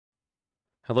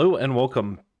Hello and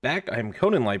welcome back. I'm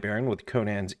Conan Lightbearing with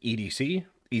Conan's EDC,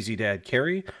 Easy Dad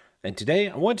Carry, and today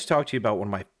I want to talk to you about one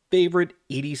of my favorite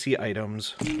EDC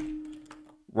items,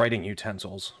 writing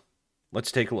utensils.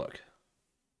 Let's take a look.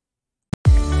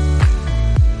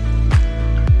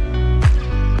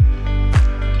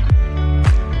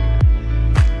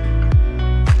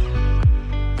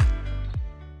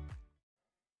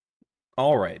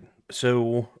 Alright,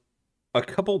 so a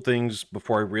couple things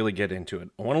before I really get into it.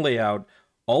 I want to lay out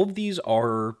all of these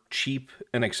are cheap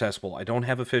and accessible. I don't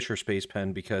have a Fisher Space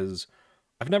Pen because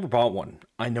I've never bought one.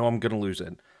 I know I'm going to lose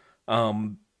it.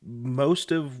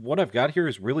 Most of what I've got here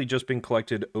has really just been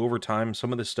collected over time.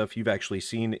 Some of the stuff you've actually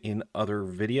seen in other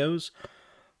videos.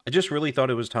 I just really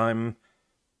thought it was time,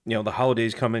 the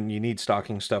holidays coming, you need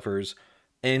stocking stuffers.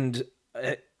 And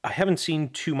I haven't seen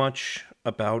too much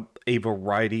about a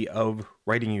variety of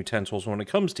writing utensils when it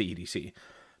comes to EDC.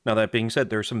 Now, that being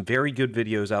said, there are some very good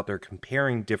videos out there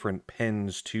comparing different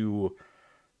pens to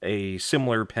a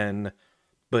similar pen,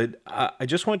 but I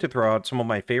just wanted to throw out some of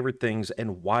my favorite things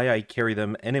and why I carry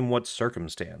them and in what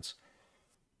circumstance.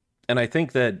 And I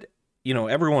think that,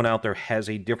 everyone out there has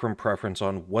a different preference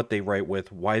on what they write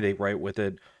with, why they write with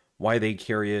it, why they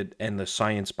carry it, and the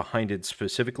science behind it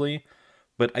specifically.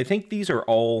 But I think these are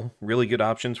all really good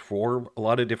options for a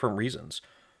lot of different reasons.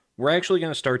 We're actually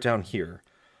going to start down here.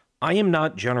 I am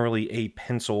not generally a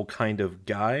pencil kind of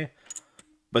guy,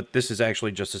 but this is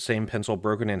actually just the same pencil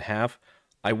broken in half.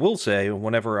 I will say,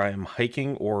 whenever I am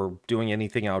hiking or doing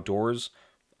anything outdoors,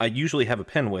 I usually have a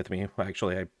pen with me.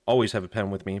 Actually, I always have a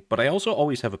pen with me, but I also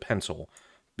always have a pencil,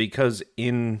 because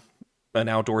in an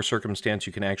outdoor circumstance,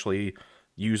 you can actually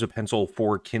use a pencil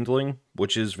for kindling,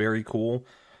 which is very cool.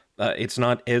 It's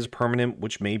not as permanent,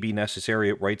 which may be necessary.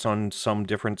 It writes on some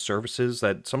different surfaces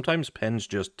that sometimes pens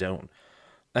just don't.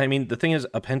 I mean, the thing is,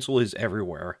 a pencil is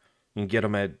everywhere. You can get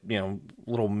them at,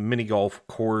 little mini golf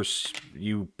course.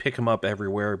 You pick them up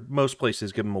everywhere. Most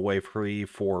places give them away free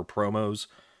for promos.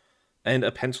 And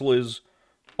a pencil is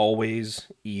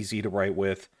always easy to write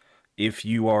with. If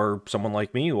you are someone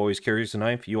like me who always carries a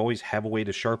knife, you always have a way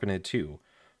to sharpen it too.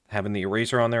 Having the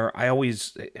eraser on there,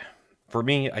 for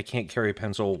me, I can't carry a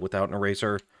pencil without an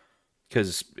eraser.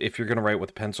 Because if you're going to write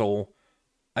with a pencil,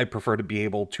 I prefer to be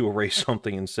able to erase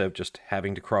something instead of just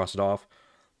having to cross it off.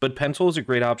 But pencil is a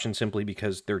great option simply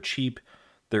because they're cheap,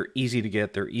 they're easy to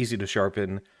get, they're easy to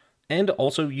sharpen, and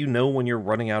also when you're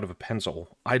running out of a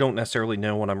pencil. I don't necessarily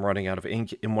know when I'm running out of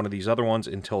ink in one of these other ones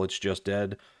until it's just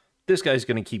dead. This guy's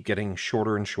going to keep getting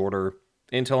shorter and shorter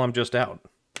until I'm just out.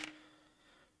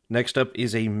 Next up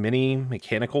is a mini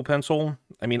mechanical pencil.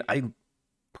 I mean,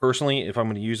 personally, if I'm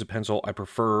going to use a pencil, I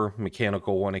prefer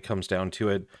mechanical when it comes down to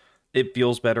it. It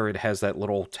feels better. It has that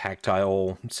little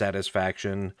tactile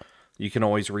satisfaction. You can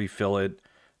always refill it,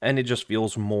 and it just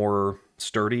feels more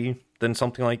sturdy than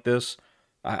something like this.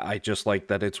 I just like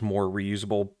that it's more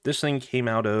reusable. This thing came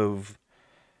out of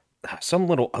some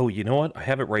little... Oh, you know what? I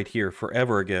have it right here.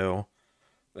 Forever ago,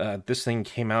 this thing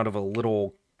came out of a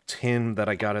little tin that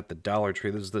I got at the Dollar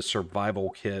Tree. This is the survival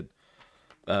kit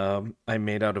I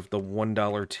made out of the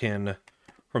 $1 tin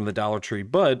from the Dollar Tree,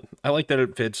 but I like that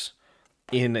it fits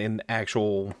in an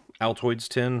actual Altoids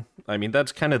tin. I mean,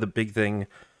 that's kind of the big thing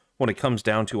when it comes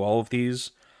down to all of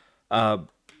these. I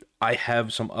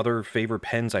have some other favorite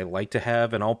pens I like to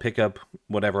have, and I'll pick up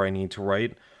whatever I need to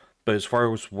write. But as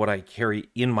far as what I carry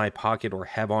in my pocket or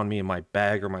have on me in my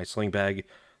bag or my sling bag,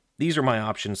 these are my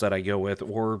options that I go with,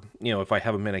 or, if I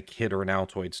have them in a kit or an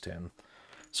Altoids tin.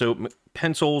 So,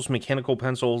 pencils, mechanical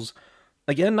pencils,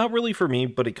 again, not really for me,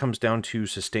 but it comes down to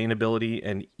sustainability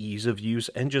and ease of use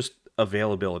and just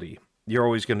availability. You're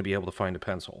always going to be able to find a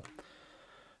pencil.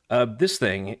 This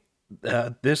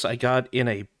I got in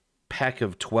a pack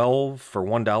of 12 for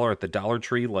 $1 at the Dollar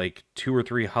Tree like 2 or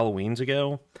 3 Halloweens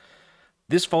ago.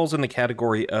 This falls in the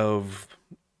category of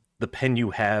the pen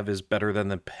you have is better than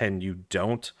the pen you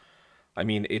don't. I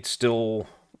mean, it still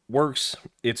works.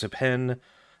 It's a pen.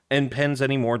 And pens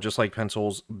anymore, just like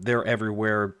pencils, they're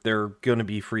everywhere. They're going to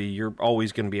be free. You're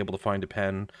always going to be able to find a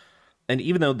pen. And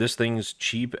even though this thing's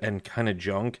cheap and kind of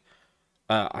junk,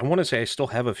 I want to say I still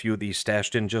have a few of these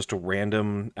stashed in just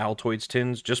random Altoids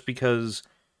tins, just because,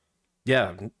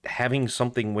 yeah, having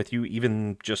something with you,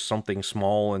 even just something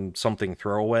small and something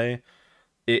throwaway,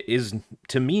 it is,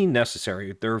 to me,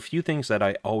 necessary. There are a few things that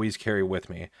I always carry with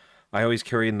me. I always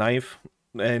carry a knife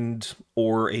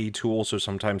or a tool, so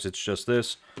sometimes it's just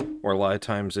this, or a lot of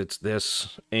times it's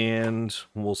this, and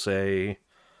we'll say,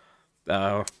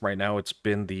 right now it's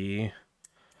been the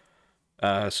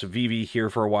Civivi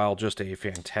here for a while. Just a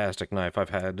fantastic knife.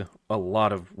 I've had a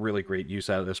lot of really great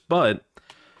use out of this, but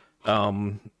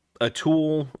a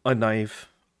tool, a knife,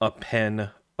 a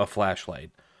pen, a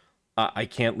flashlight. I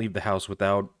can't leave the house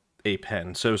without a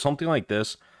pen. So something like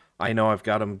this, I know I've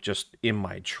got them just in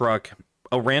my truck.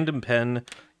 A random pen,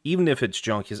 even if it's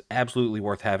junk, is absolutely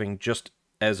worth having just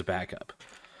as a backup.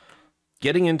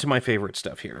 Getting into my favorite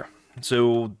stuff here.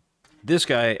 So this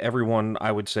guy, everyone,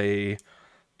 I would say,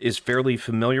 is fairly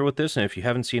familiar with this, and if you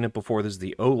haven't seen it before, this is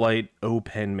the Olight O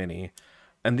Pen Mini.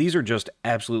 And these are just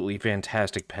absolutely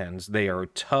fantastic pens. They are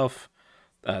tough,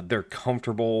 they're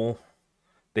comfortable,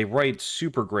 they write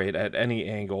super great at any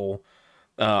angle.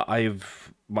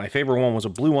 My favorite one was a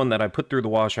blue one that I put through the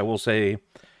wash. I will say,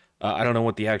 I don't know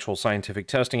what the actual scientific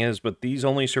testing is, but these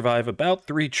only survive about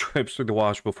 3 trips through the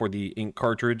wash before the ink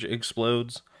cartridge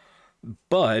explodes.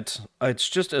 But it's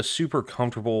just a super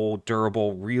comfortable,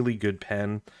 durable, really good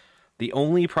pen. The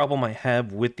only problem I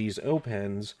have with these O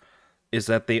pens is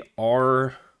that they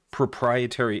are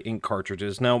proprietary ink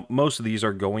cartridges. Now, most of these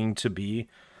are going to be,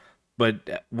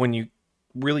 but when you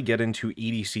really get into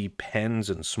EDC pens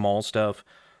and small stuff,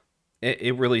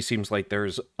 it really seems like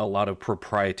there's a lot of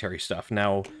proprietary stuff.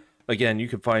 Now, again, you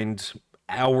could find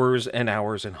hours and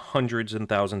hours and hundreds and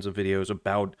thousands of videos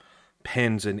about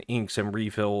pens and inks and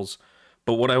refills.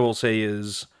 But what I will say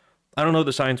is, I don't know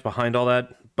the science behind all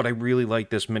that, but I really like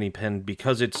this mini pen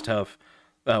because it's tough.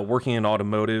 Working in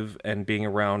automotive and being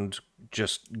around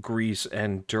just grease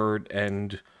and dirt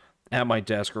and at my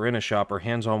desk or in a shop or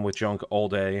hands-on with junk all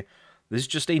day, this is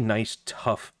just a nice,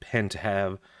 tough pen to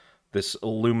have. This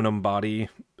aluminum body,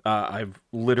 I've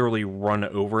literally run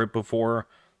over it before.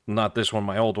 Not this one,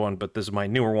 my old one, but this is my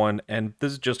newer one, and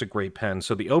this is just a great pen.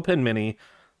 So the O Pen Mini,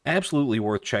 absolutely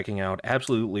worth checking out,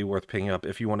 absolutely worth picking up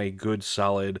if you want a good,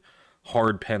 solid,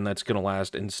 hard pen that's going to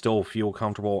last and still feel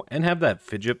comfortable and have that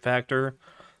fidget factor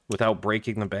without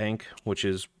breaking the bank, which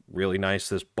is really nice,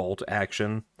 this bolt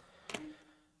action.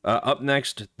 Up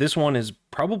next, this one is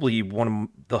probably one of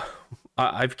the...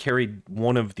 I've carried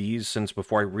one of these since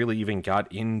before I really even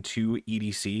got into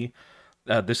EDC.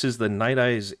 This is the Night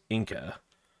Eyes Inca.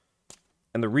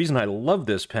 And the reason I love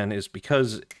this pen is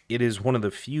because it is one of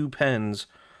the few pens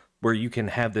where you can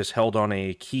have this held on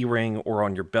a key ring or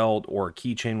on your belt or a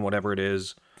keychain, whatever it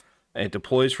is. It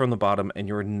deploys from the bottom and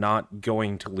you're not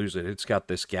going to lose it. It's got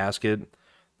this gasket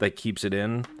that keeps it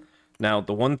in. Now,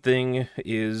 the one thing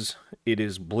is it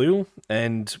is blue,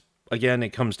 and again, it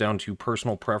comes down to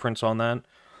personal preference on that.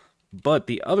 But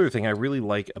the other thing I really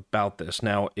like about this,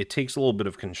 now, it takes a little bit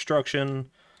of construction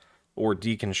or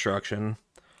deconstruction,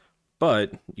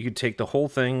 but you could take the whole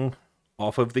thing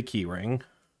off of the keyring,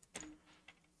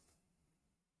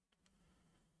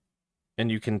 and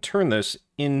you can turn this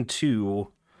into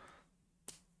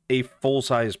a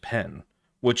full-size pen,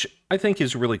 which I think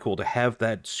is really cool to have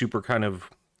that super kind of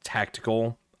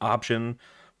tactical option,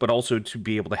 but also to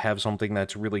be able to have something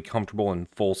that's really comfortable and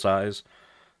full size.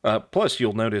 Plus,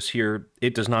 you'll notice here,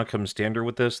 it does not come standard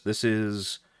with this. This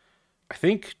is, I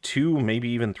think, 2, maybe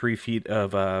even 3 feet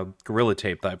of Gorilla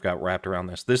Tape that I've got wrapped around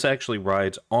this. This actually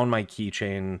rides on my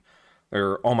keychain,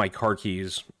 or on my car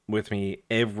keys with me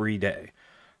every day.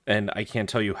 And I can't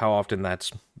tell you how often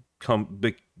that's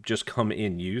just come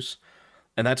in use.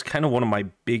 And that's kind of one of my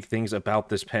big things about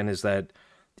this pen is that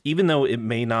even though it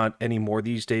may not anymore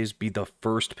these days be the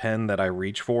first pen that I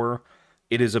reach for,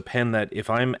 it is a pen that if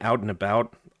I'm out and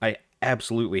about, I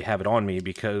absolutely have it on me,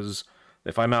 because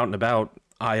if I'm out and about,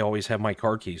 I always have my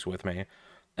car keys with me.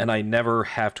 And I never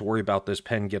have to worry about this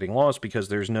pen getting lost because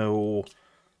there's no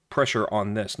pressure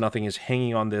on this. Nothing is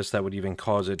hanging on this that would even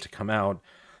cause it to come out.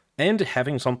 And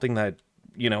having something that,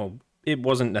 you know, it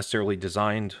wasn't necessarily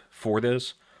designed for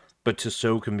this, but to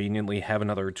so conveniently have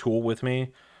another tool with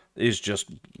me is just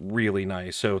really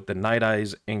nice. So the Night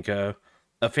Eyes Inca,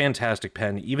 a fantastic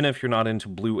pen. Even if you're not into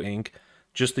blue ink,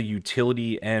 just the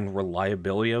utility and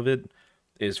reliability of it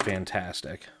is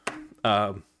fantastic.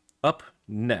 Up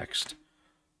next,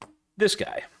 this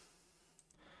guy.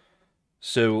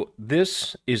 So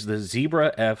this is the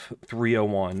Zebra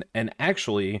F301, and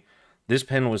actually, this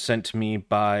pen was sent to me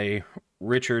by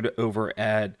Richard over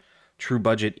at True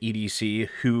Budget EDC,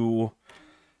 who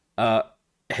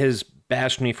has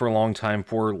bashed me for a long time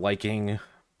for liking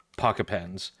pocket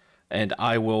pens, and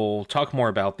I will talk more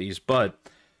about these, but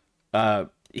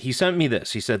he sent me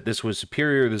this. He said this was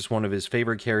superior, this is one of his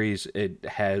favorite carries, it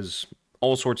has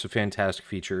all sorts of fantastic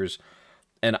features,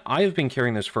 and I've been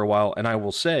carrying this for a while, and I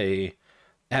will say,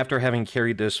 after having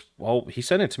carried this, well, he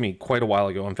sent it to me quite a while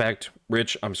ago. In fact,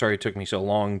 Rich, I'm sorry it took me so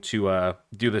long to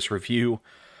do this review,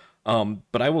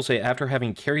 but I will say, after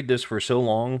having carried this for so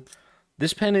long,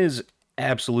 this pen is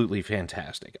absolutely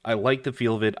fantastic. I like the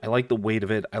feel of it, I like the weight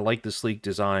of it, I like the sleek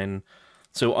design.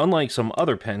 So unlike some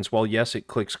other pens, while yes, it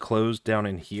clicks closed down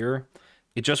in here,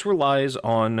 It just relies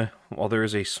on, while there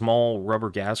is a small rubber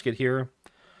gasket here,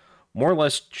 more or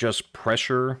less just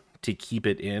pressure to keep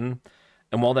it in.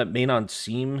 And while that may not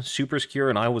seem super secure,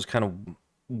 and I was kind of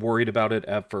worried about it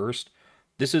at first,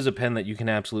 this is a pen that you can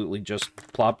absolutely just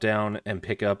plop down and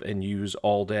pick up and use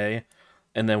all day.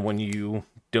 And then when you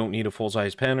don't need a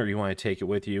full-size pen or you want to take it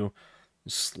with you,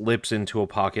 slips into a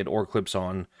pocket or clips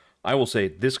on. I will say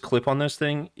this clip on this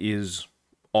thing is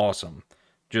awesome.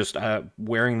 Just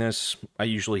wearing this, I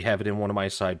usually have it in one of my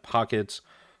side pockets.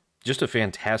 Just a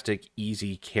fantastic,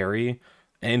 easy carry,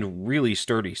 and really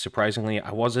sturdy. Surprisingly,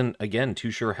 I wasn't, again, too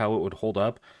sure how it would hold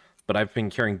up, but I've been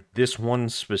carrying this one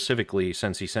specifically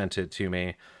since he sent it to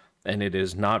me, and it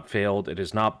has not failed. It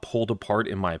has not pulled apart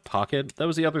in my pocket. That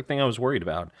was the other thing I was worried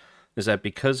about, is that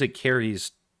because it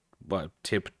carries,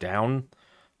 tip down,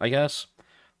 I guess,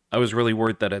 I was really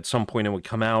worried that at some point it would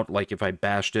come out, like if I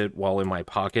bashed it while in my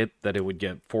pocket, that it would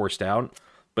get forced out,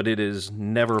 but it has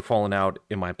never fallen out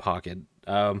in my pocket.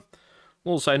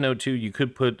 Little side note too, you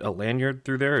could put a lanyard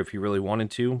through there if you really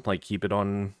wanted to, like keep it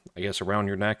on, I guess, around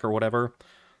your neck or whatever.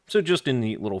 So just a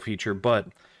neat little feature, but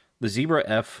the Zebra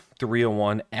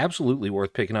F301, absolutely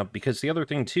worth picking up, because the other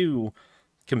thing too,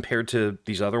 compared to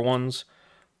these other ones,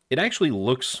 it actually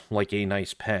looks like a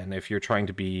nice pen. If you're trying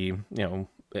to be,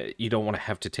 you don't want to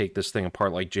have to take this thing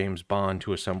apart like James Bond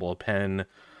to assemble a pen.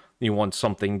 You want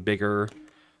something bigger.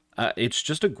 It's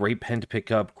just a great pen to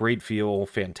pick up, great feel,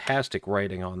 fantastic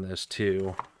writing on this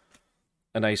too.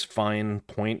 A nice fine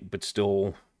point, but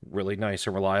still really nice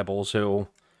and reliable, so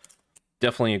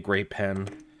definitely a great pen.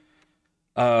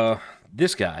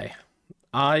 This guy,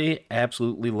 I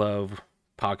absolutely love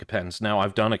pocket pens. Now,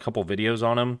 I've done a couple videos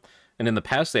on them, and in the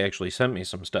past they actually sent me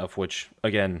some stuff, which,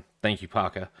 again, thank you,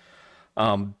 Paka.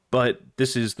 But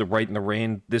this is the Write in the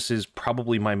Rain. This is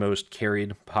probably my most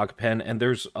carried pocket pen, and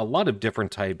there's a lot of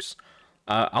different types.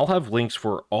 I'll have links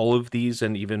for all of these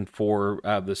and even for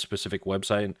the specific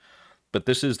website, but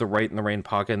this is the Write in the Rain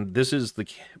pocket, and this is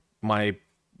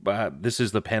this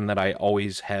is the pen that I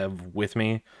always have with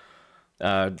me.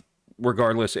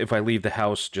 Regardless, if I leave the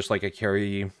house, just like I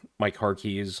carry my car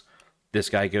keys, this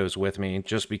guy goes with me,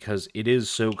 just because it is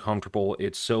so comfortable,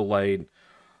 it's so light,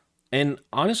 and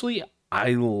honestly,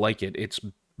 I like it. It's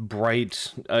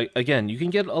bright. Again, you can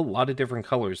get a lot of different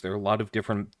colors. There are a lot of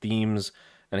different themes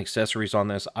and accessories on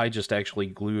this. I just actually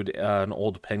glued an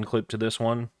old pen clip to this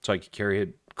one so I could carry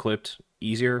it clipped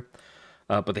easier.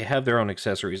 But they have their own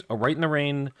accessories. A Write in the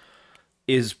Rain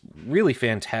is really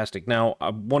fantastic. Now,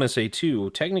 I want to say, too,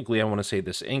 technically, I want to say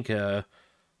this Inca,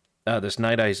 this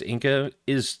Night Eyes Inca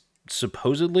is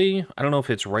supposedly, I don't know if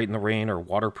it's Write in the Rain or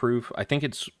waterproof. I think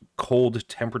it's cold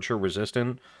temperature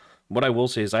resistant. What I will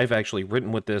say is I've actually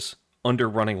written with this under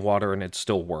running water and it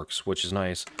still works, which is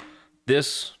nice.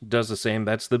 This does the same.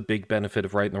 That's the big benefit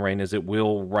of Write in the Rain, is it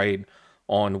will write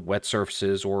on wet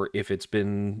surfaces, or if it's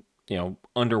been,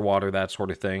 underwater, that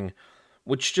sort of thing,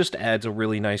 which just adds a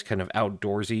really nice kind of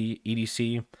outdoorsy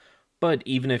EDC. But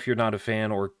even if you're not a fan,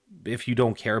 or if you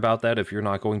don't care about that, if you're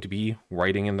not going to be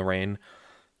writing in the rain,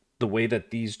 the way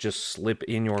that these just slip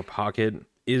in your pocket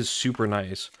is super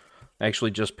nice. I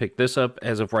actually just picked this up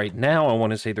as of right now. I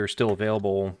want to say they're still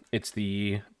available. It's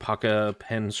the Paka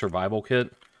Pen Survival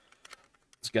Kit.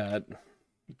 It's got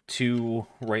 2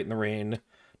 Write in the Rain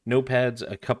notepads,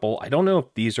 a couple. I don't know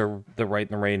if these are the Write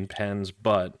in the Rain pens,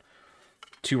 but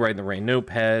 2 Write in the Rain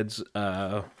notepads,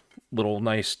 little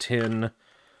nice tin,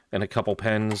 and a couple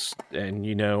pens. And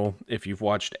if you've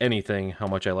watched anything, how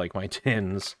much I like my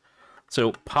tins.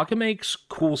 So Paka makes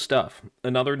cool stuff.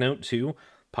 Another note too,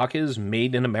 Paka is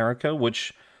made in America,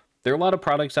 which there are a lot of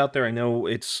products out there. I know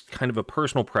it's kind of a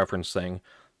personal preference thing,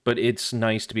 but it's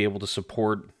nice to be able to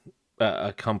support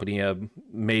a company, a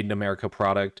made in America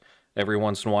product every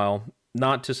once in a while.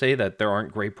 Not to say that there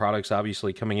aren't great products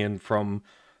obviously coming in from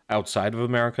outside of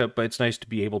America, but it's nice to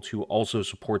be able to also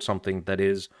support something that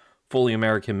is fully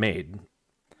American made.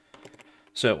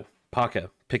 So, Paka,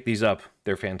 pick these up.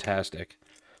 They're fantastic.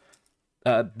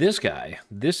 This guy,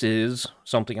 this is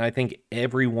something I think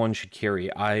everyone should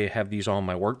carry. I have these on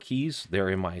my work keys. They're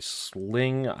in my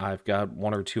Sling. I've got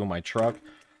 1 or 2 in my truck.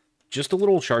 Just a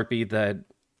little Sharpie that,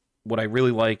 what I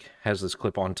really like, has this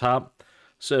clip on top.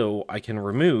 So I can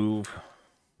remove,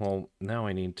 well, now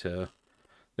I need to,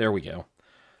 there we go.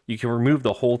 You can remove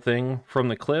the whole thing from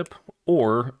the clip,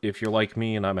 or if you're like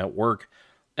me and I'm at work,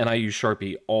 and I use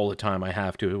Sharpie all the time,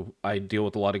 I deal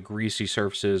with a lot of greasy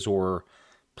surfaces or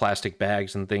plastic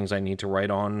bags and things I need to write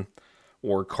on,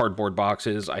 or cardboard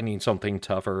boxes. I need something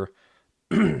tougher.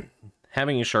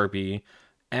 Having a Sharpie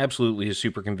absolutely is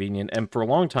super convenient, and for a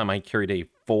long time I carried a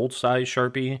full-size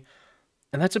Sharpie,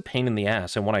 and that's a pain in the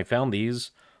ass. And when I found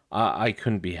these, I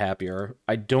couldn't be happier.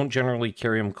 I don't generally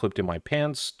carry them clipped in my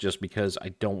pants just because I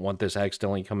don't want this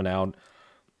accidentally coming out,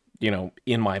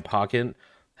 in my pocket.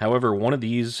 However, one of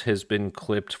these has been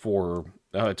clipped for,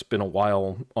 it's been a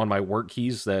while on my work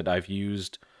keys that I've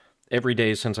used every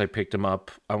day since I picked them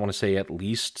up. I want to say at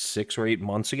least 6 or 8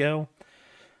 months ago.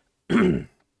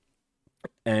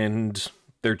 And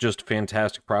they're just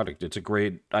fantastic product. It's a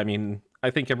great, I mean,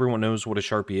 I think everyone knows what a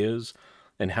Sharpie is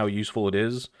and how useful it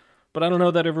is, but I don't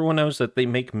know that everyone knows that they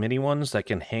make mini ones that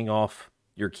can hang off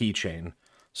your keychain.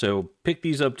 So pick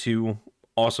these up too.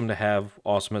 Awesome to have,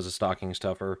 awesome as a stocking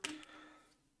stuffer.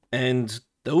 And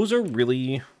those are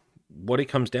really what it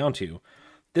comes down to.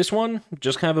 This one,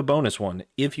 just kind of a bonus one.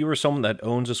 If you are someone that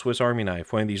owns a Swiss Army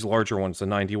knife, one of these larger ones, the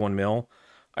 91 mil,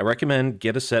 I recommend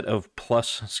get a set of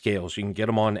plus scales. You can get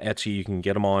them on Etsy, you can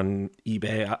get them on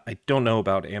eBay. I don't know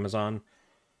about Amazon,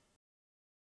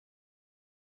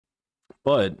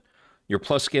 but your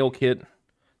plus scale kit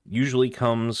usually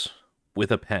comes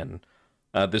with a pen.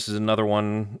 This is another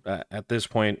one. At this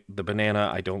point, the banana,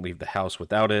 I don't leave the house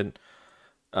without it.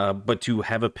 But to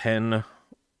have a pen,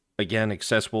 again,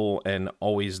 accessible and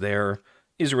always there,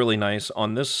 is really nice.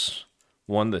 On this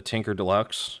one, the Tinker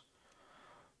Deluxe,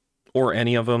 or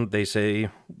any of them, they say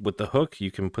with the hook,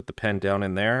 you can put the pen down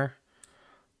in there,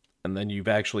 and then you've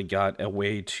actually got a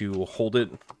way to hold it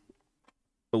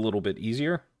a little bit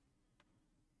easier,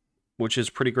 which is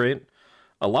pretty great.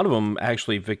 A lot of them,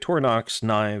 actually, Victorinox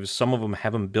knives, some of them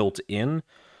have them built in,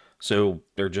 so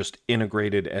they're just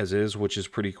integrated as is, which is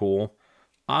pretty cool.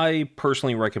 I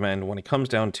personally recommend, when it comes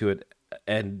down to it,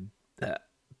 and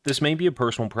this may be a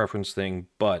personal preference thing,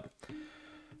 but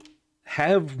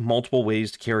have multiple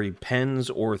ways to carry pens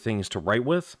or things to write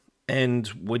with. And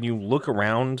when you look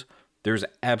around, there's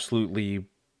absolutely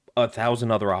 1,000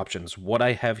 other options. What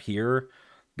I have here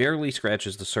barely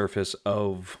scratches the surface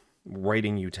of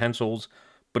writing utensils,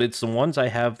 but it's the ones I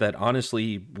have that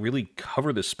honestly really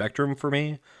cover the spectrum for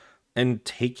me and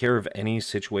take care of any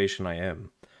situation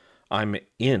I'm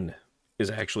in,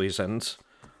 is actually a sentence.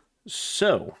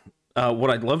 So, what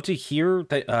I'd love to hear,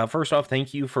 first off,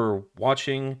 thank you for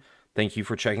watching. Thank you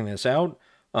for checking this out.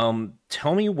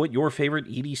 Tell me what your favorite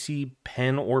EDC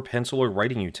pen or pencil or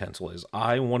writing utensil is.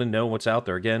 I want to know what's out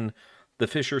there. Again, the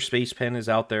Fisher Space Pen is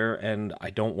out there, and I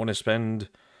don't want to spend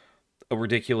a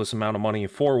ridiculous amount of money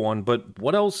for one, but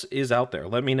what else is out there?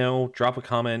 Let me know. Drop a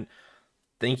comment.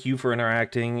 Thank you for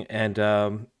interacting, and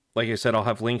like I said, I'll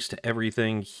have links to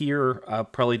everything here.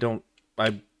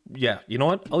 Yeah, you know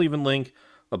what? I'll even link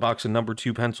a box of number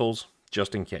 2 pencils,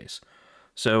 just in case.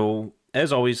 So,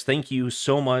 as always, thank you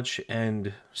so much,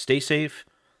 and stay safe,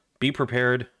 be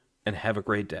prepared, and have a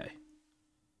great day.